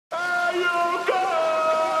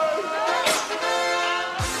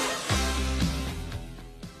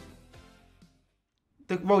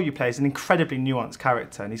the role you play is an incredibly nuanced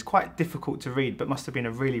character, and he's quite difficult to read, but must have been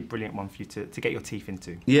a really brilliant one for you to get your teeth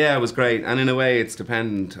into. Yeah, it was great, and in a way it's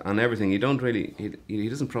dependent on everything. He doesn't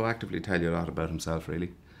proactively tell you a lot about himself,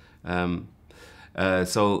 really.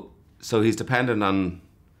 So he's dependent on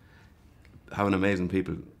having amazing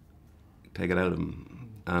people take it out of him,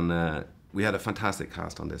 and we had a fantastic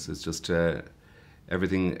cast on this. It's just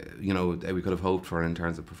everything, you know, that we could have hoped for in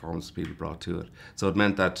terms of performances people brought to it. So it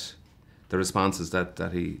meant that the responses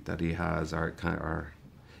that he has are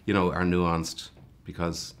nuanced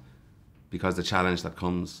because the challenge that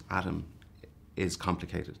comes at him is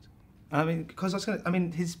complicated. I mean, because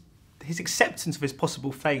his acceptance of his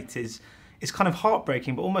possible fate is kind of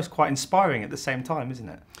heartbreaking, but almost quite inspiring at the same time, isn't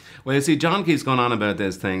it? Well, you see, John keeps going on about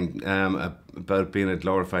this thing about being a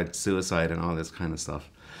glorified suicide and all this kind of stuff.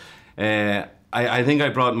 I think I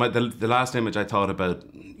brought the last image I thought about,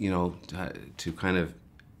 you know, to kind of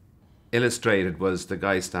illustrate it was the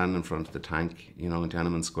guy standing in front of the tank, you know, in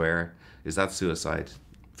Tiananmen Square. Is that suicide?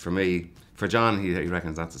 For me, for John, he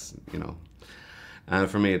reckons that's, you know, and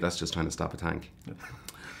for me, that's just trying to stop a tank.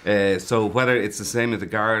 So whether it's the same as the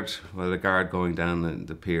guard going down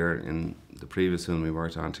the pier in the previous film we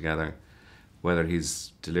worked on together, whether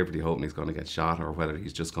he's deliberately hoping he's going to get shot or whether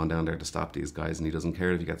he's just gone down there to stop these guys and he doesn't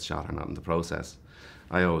care if he gets shot or not in the process,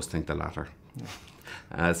 I always think the latter.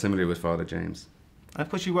 Yeah. Similarly with Father James. And of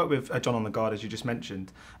course you worked with John on the Guard, as you just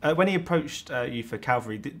mentioned. When he approached you for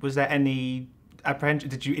Calvary, was there any apprehension?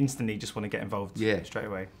 Did you instantly just want to get involved straight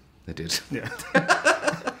away? I did. Yeah.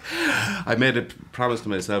 I made a promise to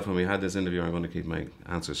myself when we had this interview I'm going to keep my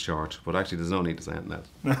answers short, but actually there's no need to say anything else.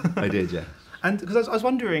 I did, yeah. And because I was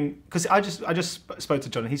wondering, because I just spoke to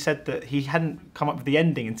John, and he said that he hadn't come up with the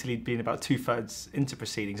ending until he'd been about 2/3 into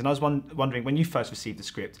proceedings. And I was wondering, when you first received the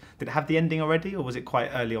script, did it have the ending already, or was it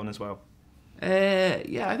quite early on as well?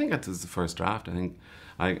 Yeah, I think that was the first draft. I think,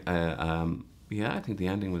 I think the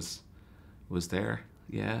ending was there.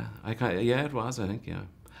 Yeah, it was. I think, yeah.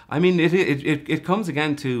 I mean, it comes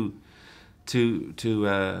again to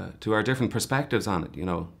our different perspectives on it. You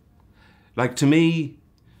know, like to me.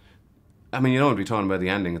 I mean, you don't want to be talking about the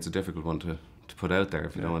ending. It's a difficult one to put out there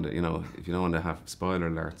if you don't want to, you know, if you don't want to have spoiler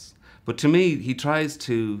alerts. But to me, he tries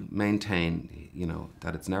to maintain, you know,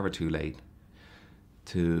 that it's never too late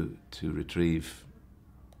to retrieve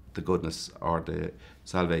the goodness or the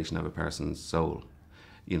salvation of a person's soul,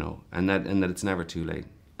 you know, and that it's never too late.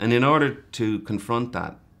 And in order to confront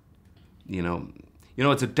that, you know,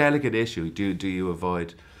 it's a delicate issue. Do you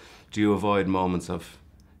avoid moments of,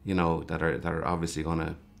 you know, that are obviously going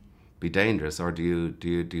to be dangerous, or do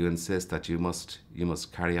you insist that you must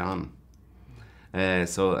carry on,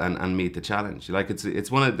 so and meet the challenge? Like it's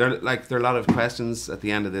one of there are a lot of questions at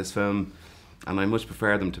the end of this film, and I much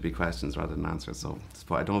prefer them to be questions rather than answers. So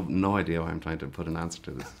I don't have no idea why I'm trying to put an answer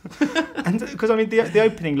to this. And because I mean the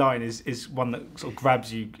opening line is one that sort of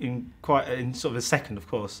grabs you in sort of a second, of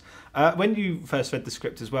course. When you first read the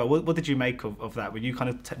script as well, what did you make of that? Were you kind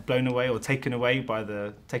of blown away or taken back by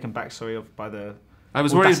the I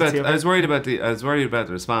was worried about the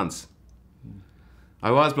response.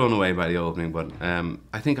 I was blown away by the opening, but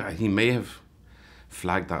I think he may have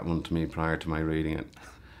flagged that one to me prior to my reading it.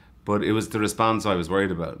 But it was the response I was worried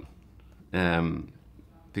about,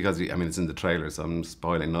 because it's in the trailer, so I'm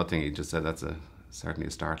spoiling nothing. He just said that's certainly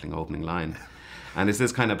a startling opening line, and it's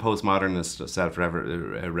this kind of postmodernist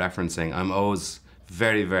self-referencing. I'm always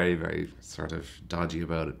very, very, very sort of dodgy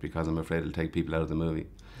about it because I'm afraid it'll take people out of the movie.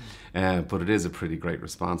 But it is a pretty great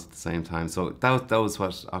response at the same time. So that was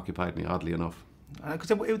what occupied me, oddly enough. Because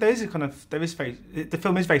the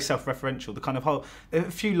film is very self-referential. The kind of there are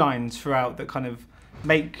a few lines throughout that kind of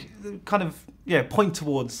point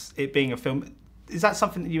towards it being a film. Is that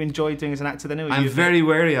something that you enjoy doing as an actor? Then, I'm very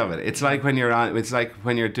wary of it. It's like when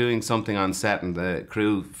you're doing something on set and the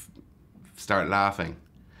crew start laughing.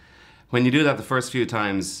 When you do that the first few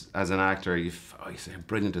times as an actor, you say,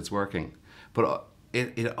 brilliant, it's working. But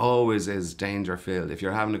it always is danger-filled. If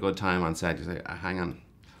you're having a good time on set, you say, hang on,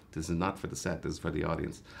 this is not for the set, this is for the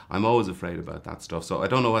audience. I'm always afraid about that stuff. So I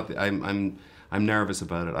don't know what, I'm nervous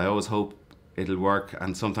about it. I always hope it'll work,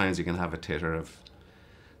 and sometimes you can have a titter of,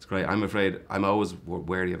 it's great. I'm always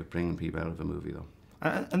wary of it bringing people out of a movie, though.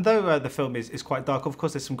 And though the film is quite dark, of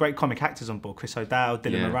course, there's some great comic actors on board. Chris O'Dowd,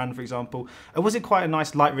 Dylan Moran, for example. Was it quite a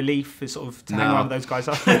nice light relief to hang around with those guys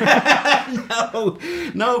up?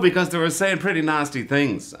 No, because they were saying pretty nasty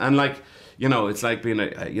things. And it's like being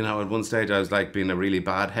at one stage I was like being a really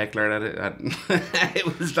bad heckler at it.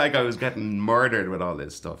 It was like I was getting murdered with all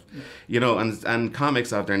this stuff. And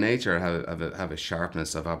comics of their nature have a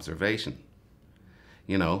sharpness of observation.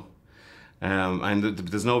 And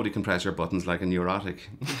there's nobody can press your buttons like a neurotic.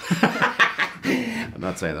 I'm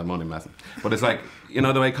not saying that, I'm only messing. But it's like, you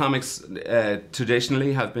know, the way comics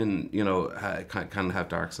traditionally have been, you know, can have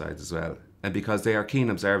dark sides as well. And because they are keen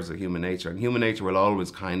observers of human nature. And human nature will always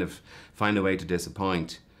kind of find a way to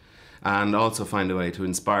disappoint. And also find a way to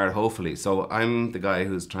inspire, hopefully. So I'm the guy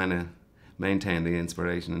who's trying to maintain the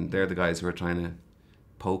inspiration. And they're the guys who are trying to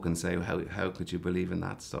poke and say, how could you believe in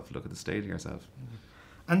that stuff? Look at the state of yourself.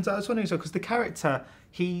 And I was wondering, so because the character,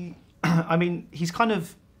 I mean, he's kind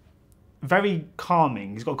of very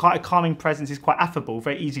calming. He's got quite a calming presence. He's quite affable,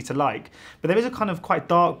 very easy to like. But there is a kind of quite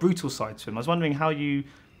dark, brutal side to him. I was wondering how you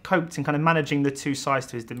coped in kind of managing the two sides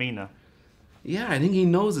to his demeanour. Yeah, I think he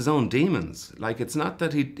knows his own demons. Like, it's not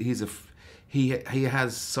that he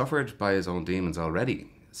has suffered by his own demons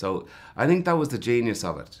already. So I think that was the genius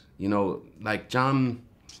of it. You know, like John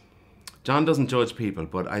doesn't judge people,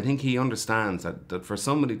 but I think he understands that for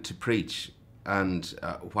somebody to preach and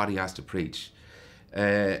what he has to preach,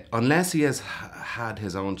 unless he has had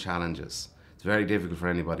his own challenges, it's very difficult for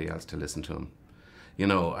anybody else to listen to him. You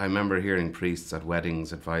know, I remember hearing priests at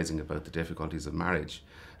weddings advising about the difficulties of marriage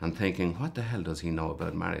and thinking, what the hell does he know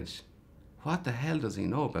about marriage? What the hell does he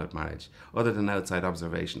know about marriage other than outside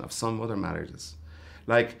observation of some other marriages?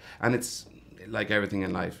 Like, and it's like everything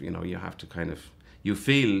in life, you know, you have to kind of, you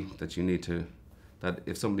feel that you need to, that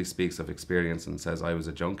if somebody speaks of experience and says, I was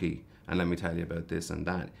a junkie, and let me tell you about this and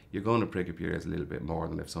that, you're going to prick up your ears a little bit more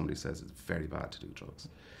than if somebody says it's very bad to do drugs,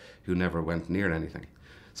 who never went near anything.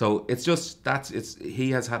 So it's just,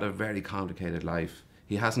 he has had a very complicated life.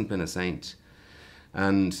 He hasn't been a saint.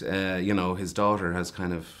 And, you know, his daughter has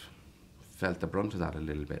kind of felt the brunt of that a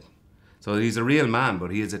little bit. So he's a real man,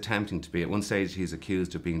 but he is attempting to be. At one stage, he's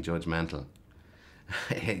accused of being judgmental.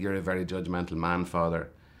 You're a very judgmental man, Father.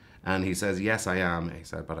 And he says, yes, I am. He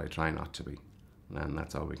said, but I try not to be. And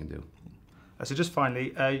that's all we can do. So just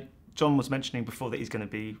finally, John was mentioning before that he's going to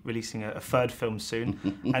be releasing a third film soon.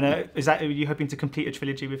 And are you hoping to complete a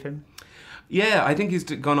trilogy with him? Yeah, I think he's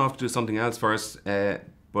gone off to do something else first.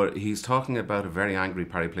 But he's talking about a very angry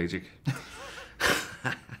paraplegic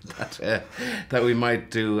that we might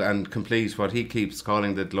do and complete what he keeps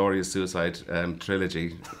calling the Glorious Suicide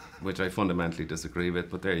trilogy, which I fundamentally disagree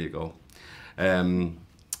with, but there you go.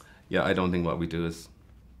 Yeah, I don't think what we do is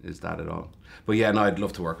that at all. But yeah, no, I'd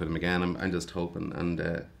love to work with him again. I'm just hoping,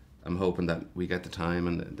 and I'm hoping that we get the time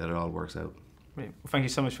and that it all works out. Brilliant. Well, thank you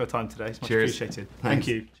so much for your time today. It's much Cheers. appreciated. Thanks. Thank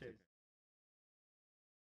you.